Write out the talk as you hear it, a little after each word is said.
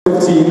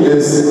15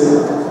 is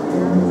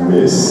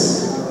Miss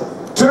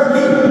Turkey.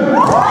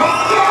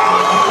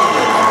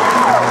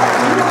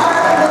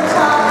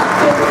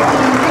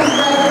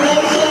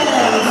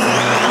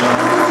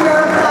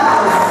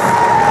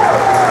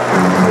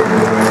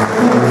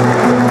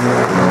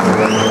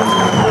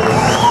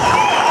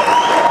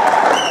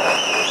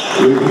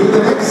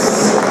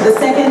 The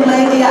second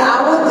lady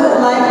I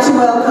would like to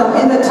welcome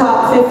in the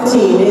top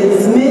 15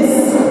 is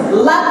Miss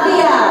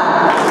Latvia.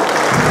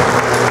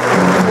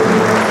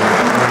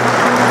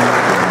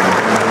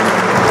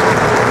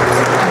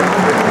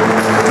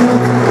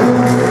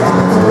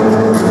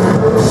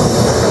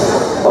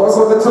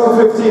 Also in the top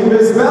 15,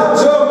 Miss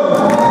Belgium.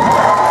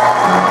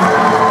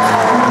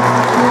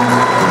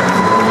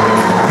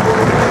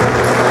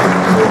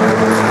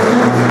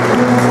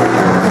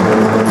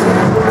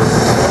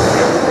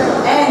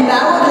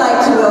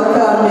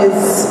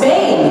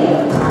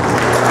 Spain.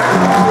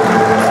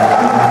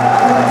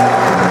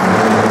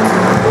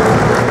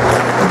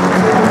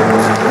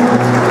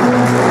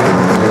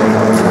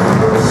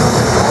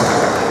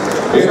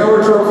 In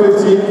our top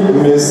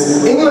 15,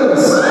 Miss England.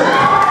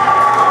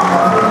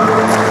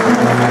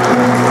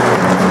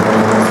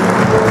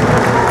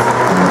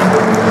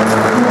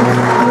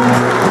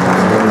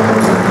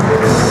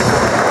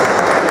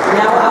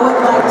 Now I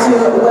would like to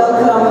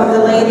welcome the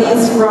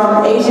ladies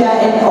from Asia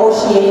and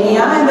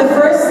Oceania, and the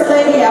first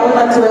lady I would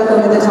like to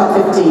welcome in the top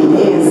 15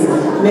 is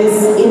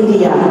Miss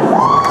India.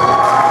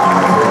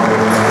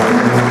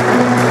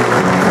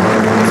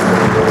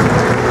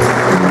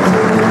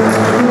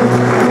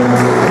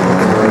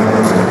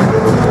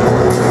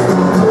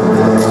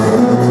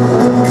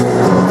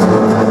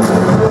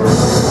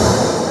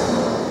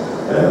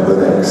 And the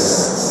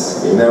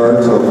next in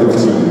our top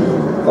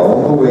 15,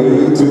 all the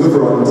way to the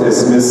front,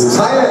 is Miss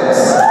Thailand.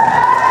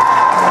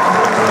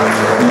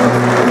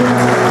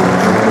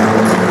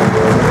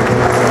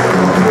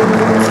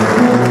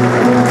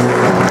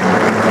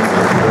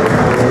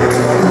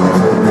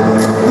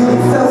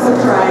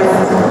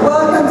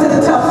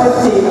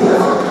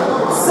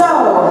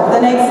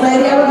 Next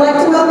lady I would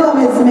like to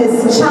welcome is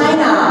Miss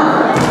China.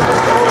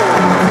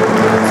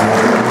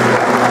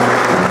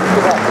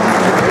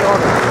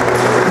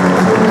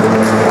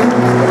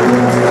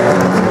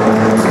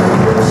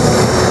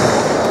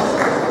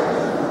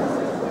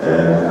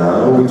 And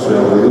now we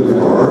travel a little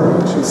more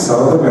to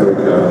South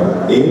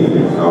America.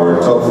 In our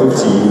top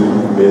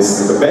 15,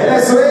 Miss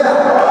Venezuela.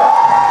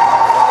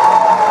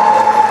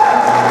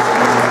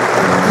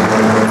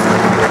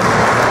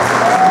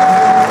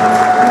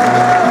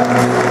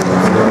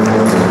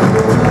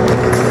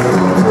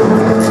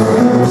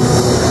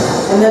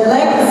 And the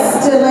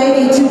next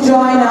lady to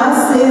join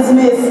us is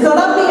Miss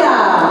Colombia.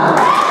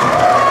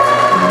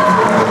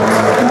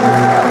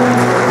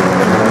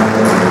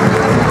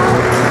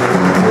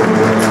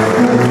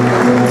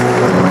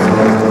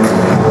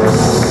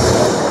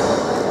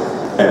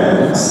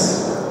 And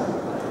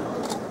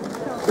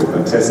the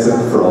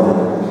contestant from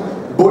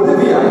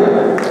Bolivia.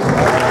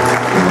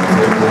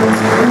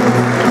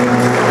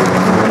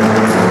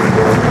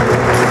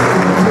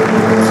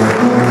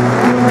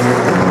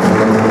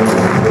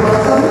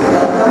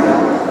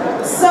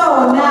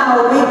 So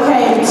now we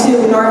came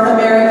to North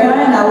America,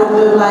 and I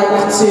would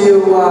like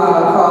to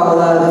call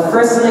the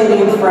first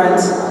lady in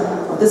front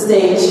of the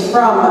stage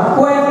from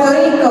Puerto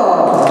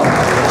Rico.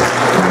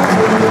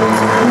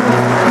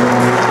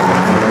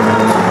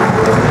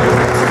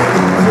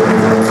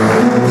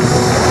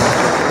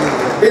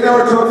 In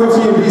our top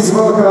 15, please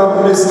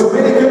welcome Miss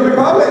Dominican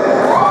Republic.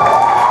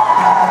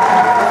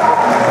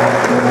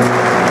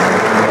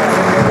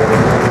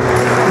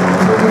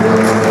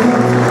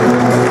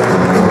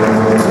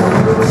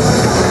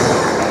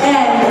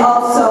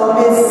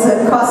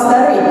 Costa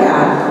Rica.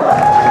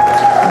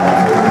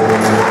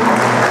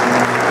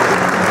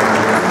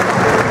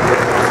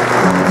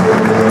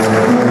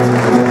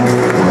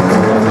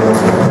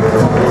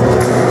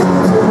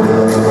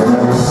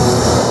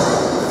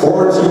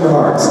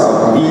 Hearts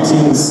are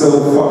beating so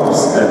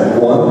fast,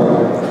 and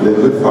one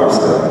little bit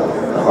faster.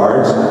 The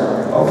heart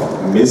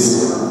of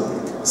Miss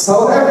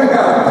South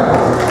Africa.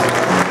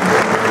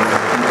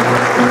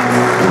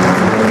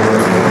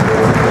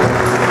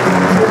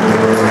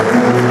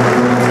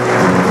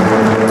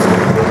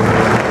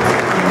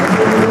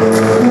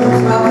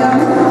 Welcome.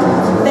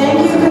 Thank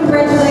you,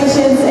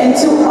 congratulations, and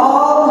to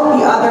all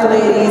the other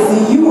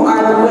ladies, you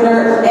are the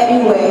winner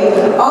anyway,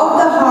 of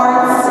the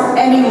hearts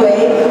anyway.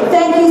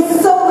 Thank you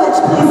so much.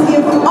 Please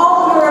give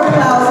all your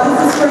applause. This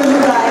is for you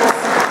guys.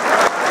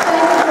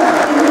 Thank you for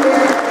being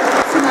here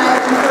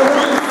tonight and for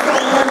looking so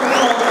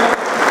wonderful.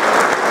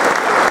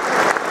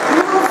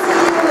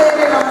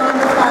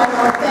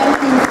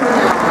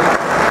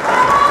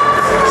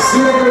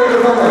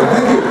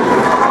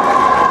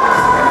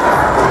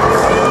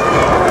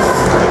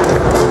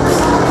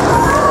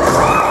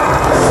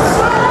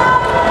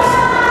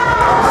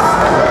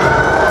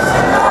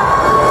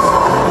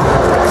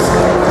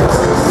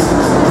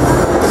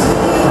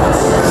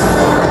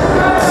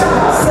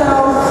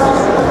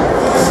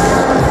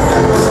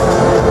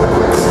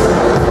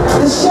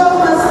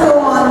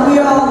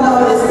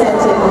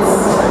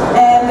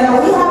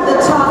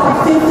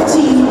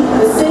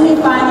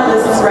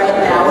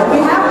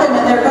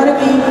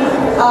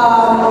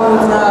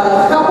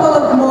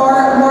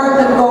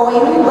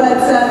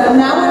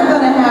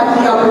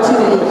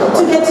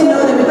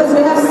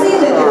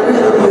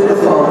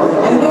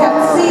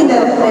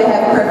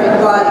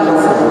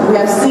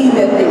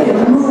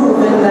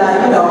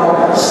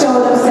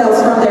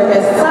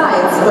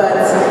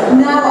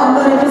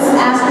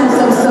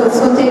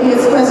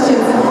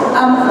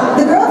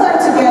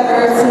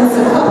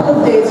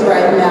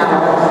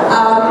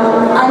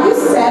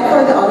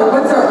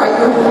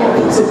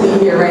 to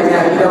be here right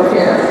now. You don't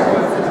care.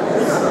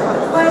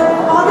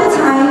 Well, all the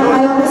time,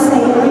 I always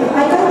say, if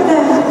I got the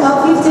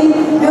top 15,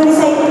 I always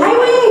say, I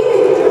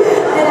win!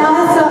 And I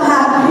was so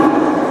happy.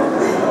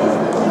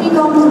 It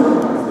come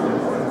true.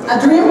 A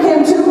dream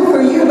came true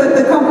for you, but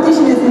the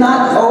competition is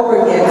not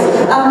over yet.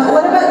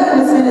 What about you,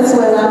 Miss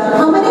Venezuela?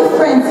 How many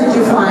friends did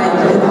you find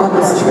on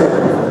this trip?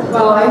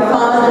 Well, I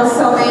found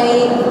so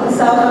many.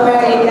 South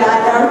America,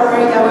 North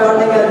America, we're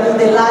only going to do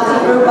the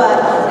Latin group,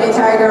 but the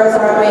entire girls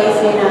are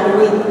amazing and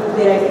we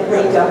did a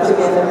great job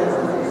together.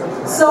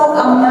 So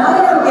now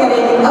you're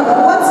getting, give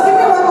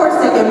me one more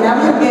second,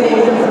 now you're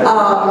getting,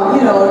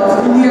 you know,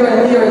 nearer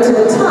and nearer to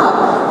the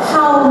top.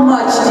 How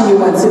much do you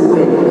want to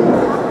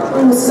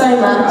win? So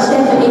much,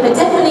 definitely, but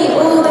definitely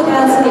all the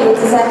girls here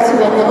deserve to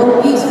win. They're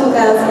all beautiful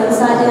girls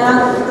inside and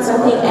out, so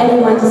I think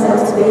everyone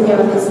deserves to be here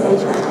on this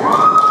stage right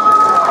now.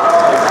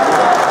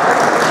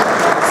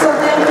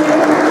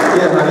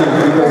 Yeah, honey,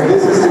 because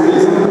this is the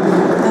reason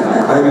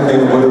I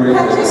became a moderator.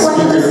 Patrick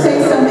wanted to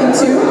say something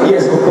too?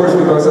 Yes, of course,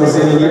 because I'm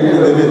sitting here in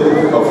the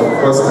middle of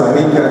Costa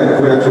Rica and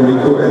Puerto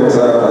Rico, and I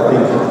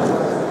think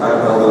I'm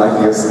not the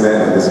luckiest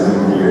man in this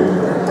room here.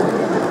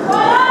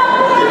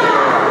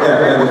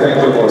 Yeah, and thank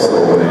you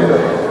also,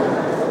 moderator.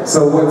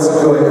 So what's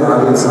going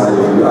on inside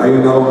of you? Are you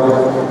now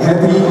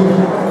happy,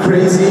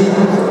 crazy,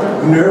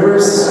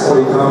 nervous, or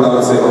you calm down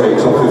and say, okay,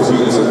 top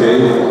 15 is okay,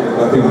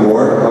 nothing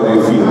more? How do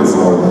you feel this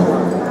morning?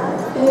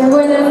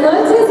 Buenas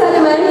noches,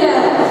 Alemania.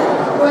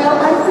 Well,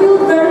 I feel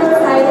very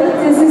excited.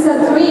 This is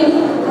a dream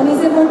and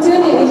it's an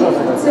opportunity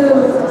to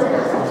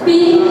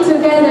be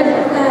together.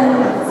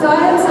 And so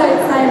I am so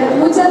excited.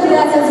 Muchas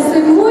gracias.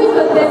 Estoy muy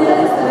contenta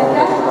de estar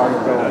acá.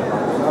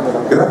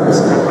 Gracias.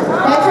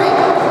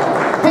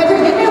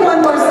 Patrick, give me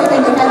one more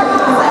second because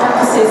I have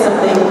to say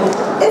something.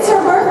 It's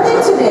her birthday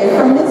today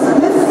from Miss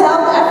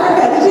South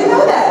Africa. Did you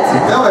know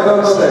that? No, I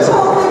don't know that. She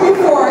told me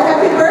before.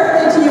 Happy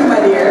birthday to you, my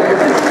dear.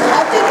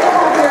 I think you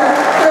have your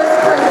first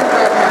present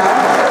right now.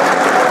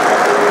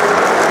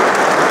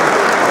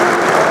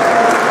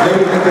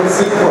 Maybe I can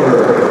sing for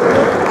her.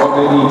 Or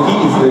maybe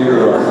Keith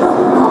later on.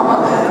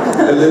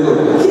 A little.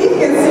 Keith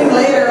can sing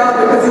later on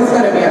because he's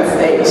going to be on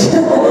stage.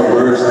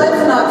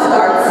 Let's not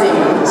start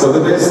singing. So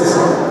the best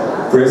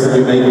present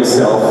you make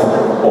yourself,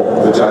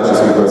 or the judges,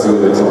 because you're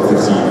the top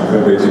 15.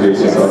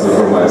 Congratulations also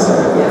from my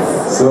side.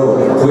 Yes.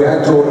 So,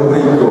 Puerto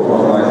Rico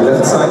on my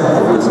left side,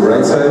 or to the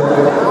right side.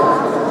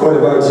 What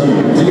about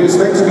you? Do you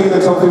expect to be in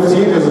the top 15?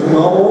 Is it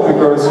normal?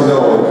 Because, you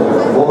know,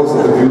 most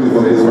of the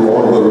beautiful ladies from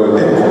all over the world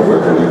came from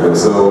Puerto Rico.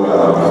 So,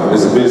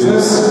 is it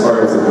business,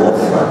 or is it more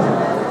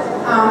fun?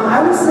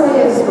 I would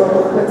say it's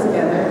both put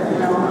together. You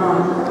know,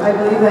 I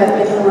believe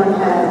that anyone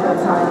had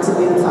the time to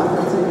be in the top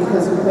 15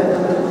 because we put a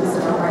little piece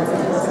of our hearts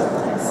into it. So,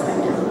 yes,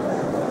 thank you.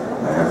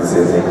 I have to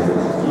say thank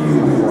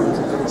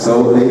you.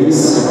 So, ladies.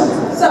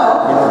 So,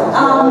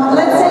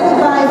 let's say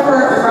goodbye for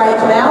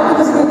right now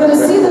because we're going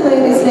to see the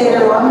ladies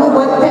later on.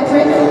 What,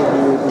 Patrick?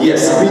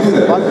 Yes, we do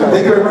that.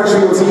 Thank you very much.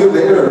 We will see you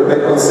later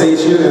back on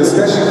stage here in a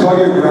special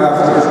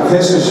choreographed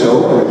fashion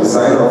show with the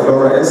designer of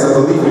Laura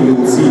Ashfield. I believe you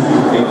will see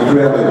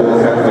incredible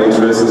handmade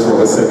dresses for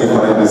the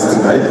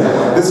semi-finalists tonight.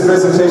 This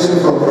presentation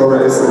from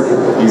Laura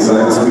Ashfield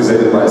design is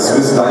presented by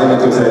Swiss Diamond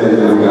Hotel in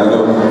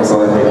Lugano.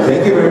 So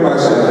thank you very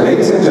much. And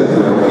ladies and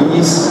gentlemen,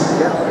 please,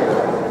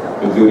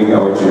 including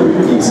our jury,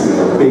 please give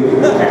a big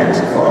hand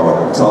for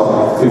our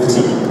top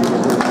 15.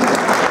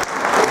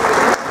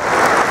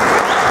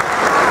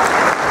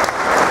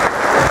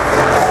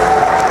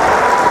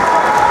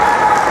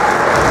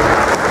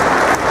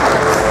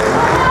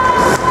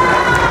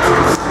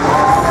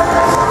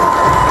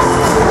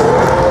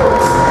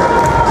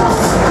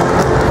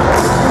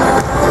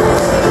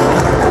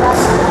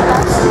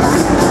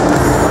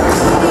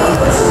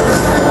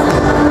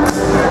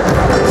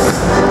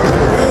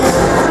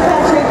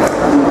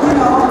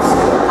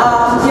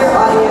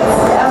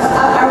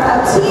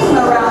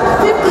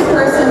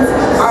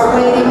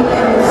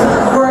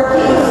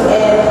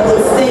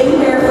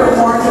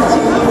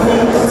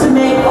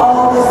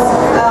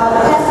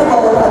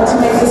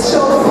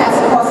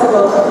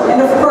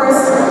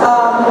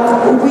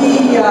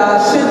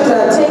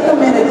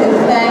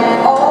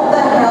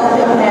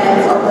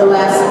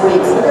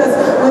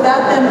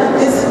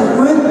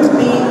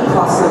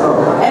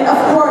 And of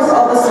course,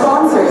 all the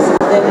sponsors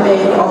that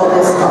made all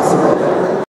this possible.